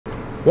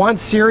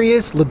Want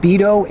serious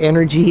libido,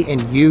 energy,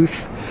 and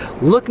youth?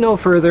 Look no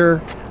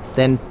further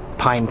than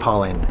pine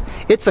pollen.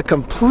 It's a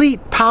complete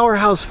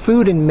powerhouse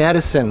food and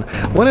medicine,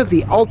 one of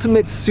the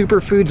ultimate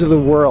superfoods of the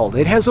world.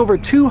 It has over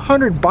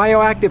 200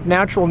 bioactive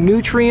natural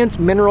nutrients,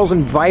 minerals,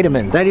 and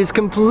vitamins that is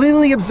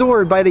completely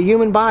absorbed by the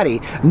human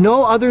body.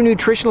 No other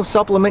nutritional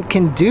supplement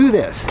can do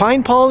this.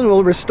 Pine pollen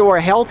will restore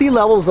healthy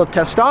levels of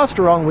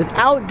testosterone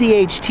without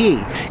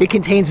DHT. It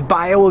contains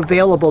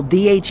bioavailable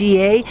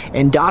DHEA,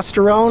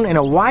 aldosterone, and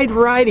a wide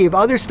variety of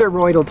other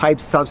steroidal type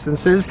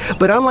substances,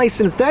 but unlike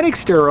synthetic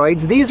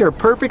steroids, these are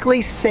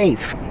perfectly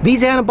safe.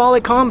 These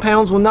anabolic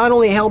compounds will not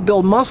only help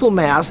build muscle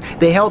mass,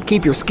 they help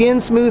keep your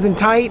skin smooth and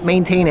tight,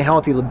 maintain a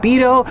healthy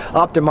libido,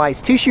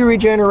 optimize tissue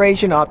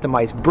regeneration,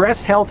 optimize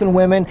breast health in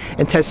women,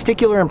 and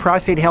testicular and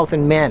prostate health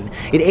in men.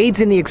 It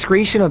aids in the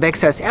excretion of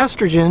excess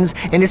estrogens,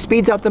 and it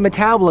speeds up the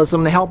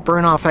metabolism to help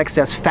burn off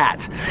excess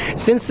fat.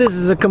 Since this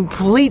is a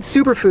complete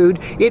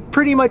superfood, it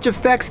pretty much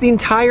affects the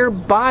entire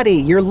body,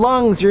 your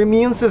lungs, your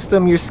immune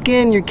system, your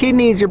skin, your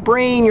kidneys, your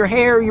brain, your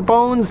hair, your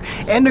bones,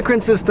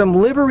 endocrine system,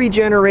 liver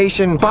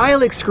regeneration,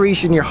 bile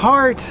excretion, your heart.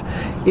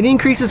 It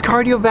increases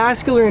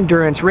cardiovascular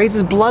endurance,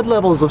 raises blood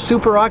levels of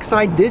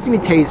superoxide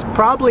dismutase,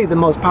 probably the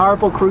most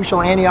powerful crucial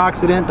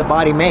antioxidant the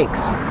body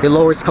makes. It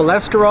lowers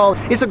cholesterol.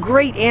 It's a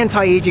great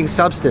anti-aging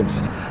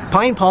substance.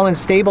 Pine pollen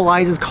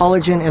stabilizes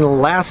collagen and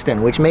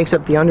elastin, which makes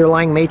up the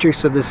underlying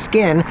matrix of the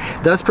skin,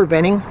 thus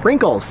preventing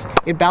wrinkles.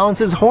 It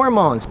balances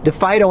hormones. The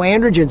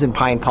phytoandrogens in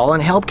pine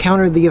pollen help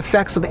counter the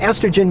effects of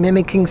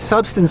estrogen-mimicking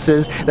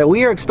substances that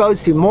we are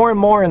exposed to more and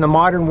more in the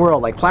modern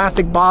world, like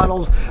plastic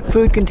bottles,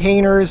 food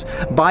containers,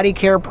 body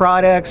care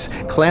products,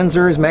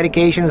 cleansers,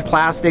 medications,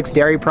 plastics,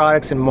 dairy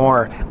products, and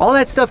more. All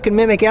that stuff can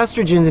mimic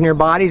estrogens in your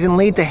bodies and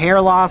lead to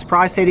hair loss,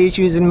 prostate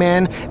issues in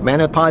men,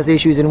 menopause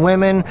issues in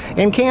women,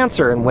 and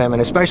cancer in women,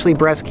 especially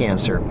breast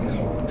cancer.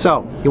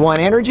 So, you want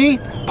energy?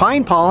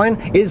 Pine pollen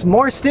is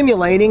more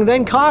stimulating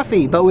than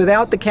coffee, but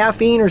without the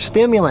caffeine or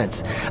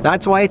stimulants.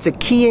 That's why it's a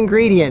key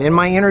ingredient in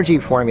my energy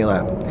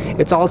formula.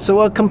 It's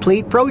also a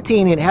complete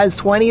protein. It has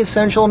 20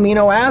 essential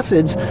amino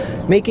acids,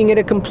 making it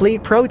a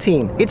complete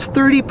protein. It's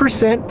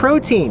 30%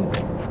 protein.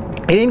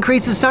 It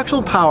increases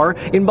sexual power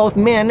in both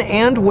men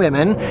and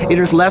women. It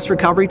has less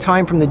recovery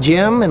time from the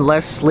gym and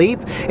less sleep.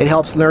 It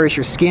helps nourish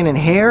your skin and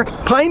hair.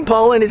 Pine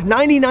pollen is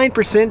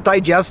 99%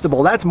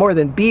 digestible. That's more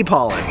than bee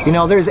pollen. You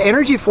know, there's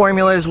energy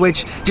formulas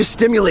which just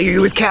stimulate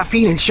you with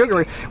caffeine and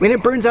sugar when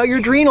it burns out your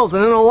adrenals,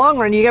 and in the long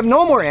run you have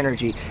no more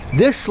energy.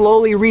 This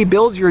slowly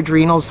rebuilds your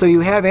adrenals so you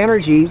have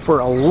energy for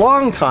a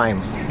long time.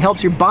 It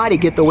helps your body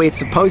get the way it's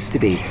supposed to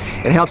be.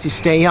 It helps you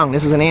stay young.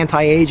 This is an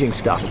anti-aging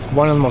stuff. It's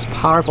one of the most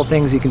powerful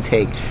things you can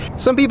take.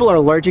 Some people are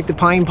allergic to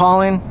pine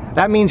pollen.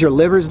 That means your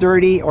liver's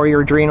dirty or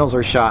your adrenals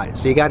are shot.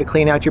 So you got to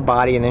clean out your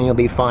body and then you'll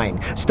be fine.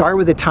 Start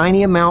with a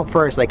tiny amount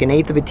first, like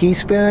 1/8 of a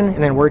teaspoon,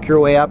 and then work your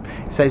way up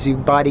as your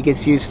body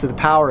gets used to the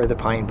power of the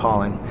pine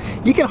pollen.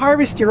 You can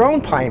harvest your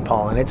own pine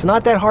pollen. It's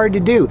not that hard to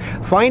do.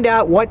 Find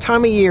out what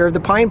time of year the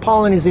pine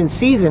pollen is in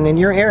season in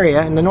your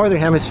area. In the northern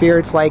hemisphere,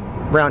 it's like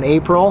around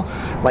April,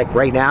 like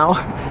right now.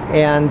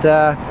 And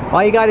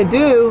all you got to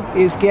do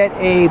is get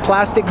a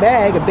plastic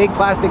bag, a big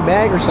plastic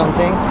bag or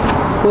something,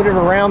 put it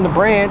around the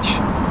branch,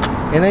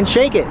 and then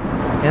shake it.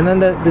 And then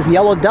this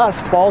yellow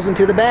dust falls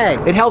into the bag.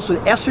 It helps with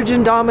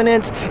estrogen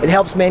dominance. It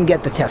helps men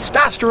get the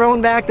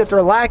testosterone back that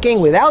they're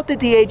lacking without the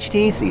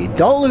DHT, so you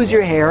don't lose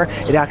your hair.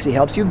 It actually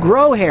helps you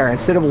grow hair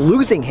instead of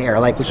losing hair,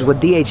 which is what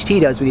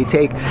DHT does when you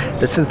take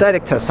the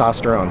synthetic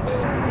testosterone.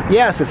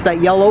 Yes, it's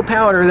that yellow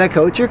powder that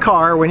coats your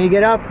car when you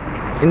get up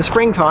in the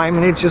springtime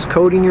and it's just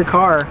coating your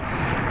car.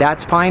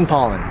 That's pine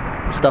pollen.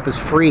 Stuff is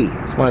free.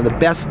 It's one of the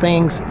best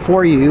things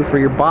for you, for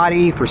your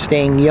body, for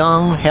staying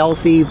young,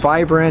 healthy,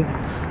 vibrant,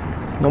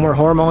 no more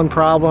hormone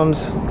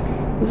problems.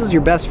 This is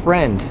your best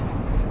friend.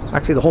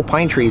 Actually, the whole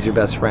pine tree is your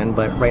best friend,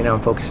 but right now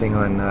I'm focusing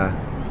on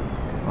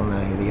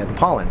the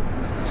pollen.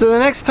 So the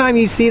next time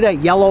you see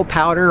that yellow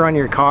powder on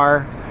your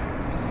car,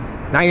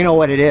 now you know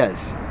what it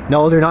is.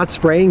 No, they're not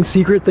spraying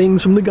secret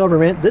things from the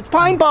government. It's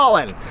pine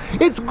pollen.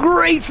 It's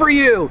great for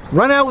you.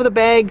 Run out with a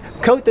bag,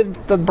 coat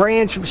the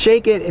branch,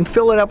 shake it, and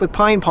fill it up with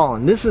pine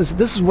pollen. This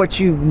is what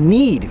you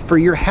need for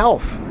your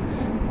health.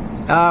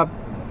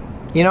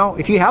 You know,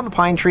 if you have a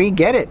pine tree,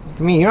 get it.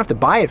 I mean, you don't have to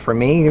buy it from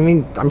me. I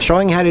mean, I'm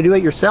showing you how to do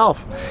it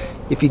yourself.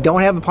 If you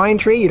don't have a pine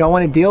tree, you don't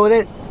want to deal with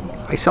it,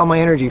 I sell my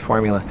energy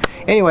formula.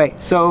 Anyway,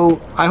 so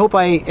I hope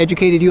I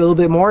educated you a little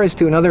bit more as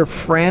to another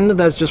friend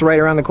that's just right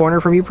around the corner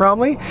from you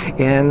probably,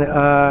 and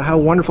how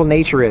wonderful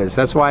nature is.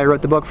 That's why I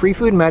wrote the book Free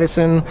Food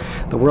Medicine,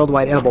 the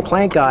Worldwide Edible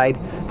Plant Guide,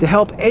 to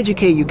help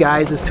educate you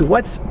guys as to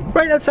what's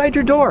right outside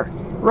your door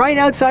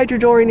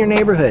in your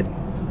neighborhood.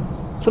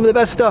 Some of the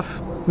best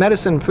stuff,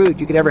 medicine, food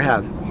you could ever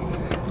have.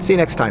 See you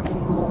next time.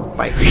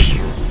 Bye.